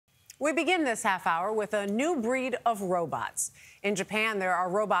We begin this half hour with a new breed of robots. In Japan, there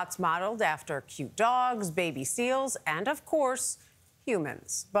are robots modeled after cute dogs, baby seals, and of course,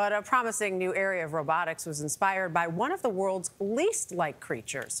 humans. But a promising new area of robotics was inspired by one of the world's least liked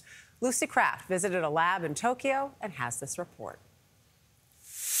creatures. Lucy Kraft visited a lab in Tokyo and has this report.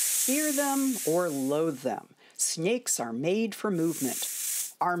 Fear them or loathe them, snakes are made for movement.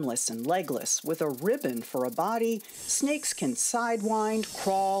 Armless and legless, with a ribbon for a body, snakes can sidewind,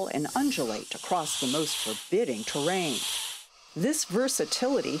 crawl, and undulate across the most forbidding terrain. This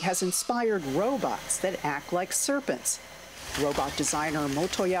versatility has inspired robots that act like serpents. Robot designer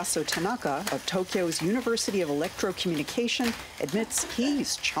Motoyasu Tanaka of Tokyo's University of Electro-Communication admits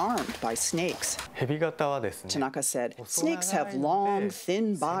he's charmed by snakes. Tanaka said, snakes have long,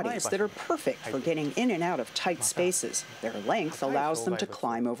 thin bodies that are perfect for getting in and out of tight spaces. Their length allows them to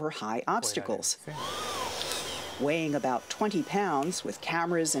climb over high obstacles. Weighing about 20 pounds, with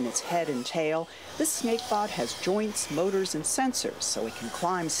cameras in its head and tail, this snakebot has joints, motors, and sensors so it can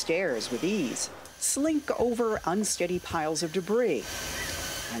climb stairs with ease, slink over unsteady piles of debris,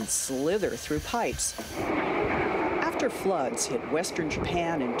 and slither through pipes. After floods hit western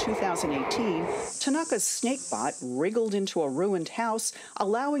Japan in 2018, Tanaka's snakebot wriggled into a ruined house,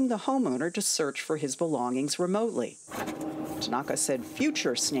 allowing the homeowner to search for his belongings remotely. Tanaka said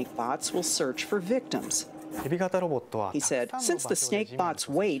future snakebots will search for victims. He said, since the snakebot's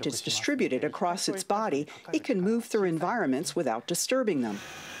weight is distributed across its body, it can move through environments without disturbing them.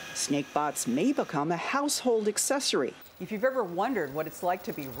 Snakebots may become a household accessory. If you've ever wondered what it's like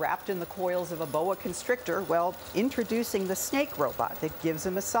to be wrapped in the coils of a boa constrictor, well, introducing the snake robot that gives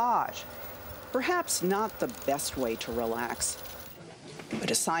a massage. Perhaps not the best way to relax. But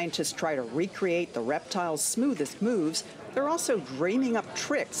as scientists try to recreate the reptile's smoothest moves, they're also dreaming up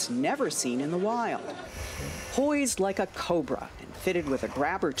tricks never seen in the wild. Poised like a cobra and fitted with a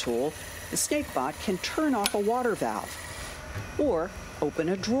grabber tool, the snakebot can turn off a water valve or open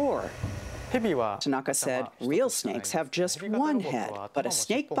a drawer. Tanaka said real snakes have just one head, but a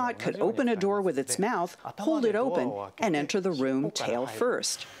snakebot could open a door with its mouth, hold it open, and enter the room tail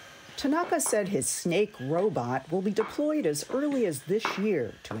first. Tanaka said his snake robot will be deployed as early as this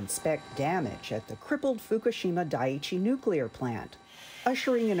year to inspect damage at the crippled Fukushima Daiichi nuclear plant,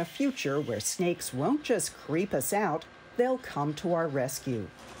 ushering in a future where snakes won't just creep us out, they'll come to our rescue.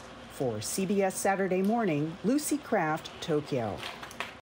 For CBS Saturday Morning, Lucy Kraft, Tokyo.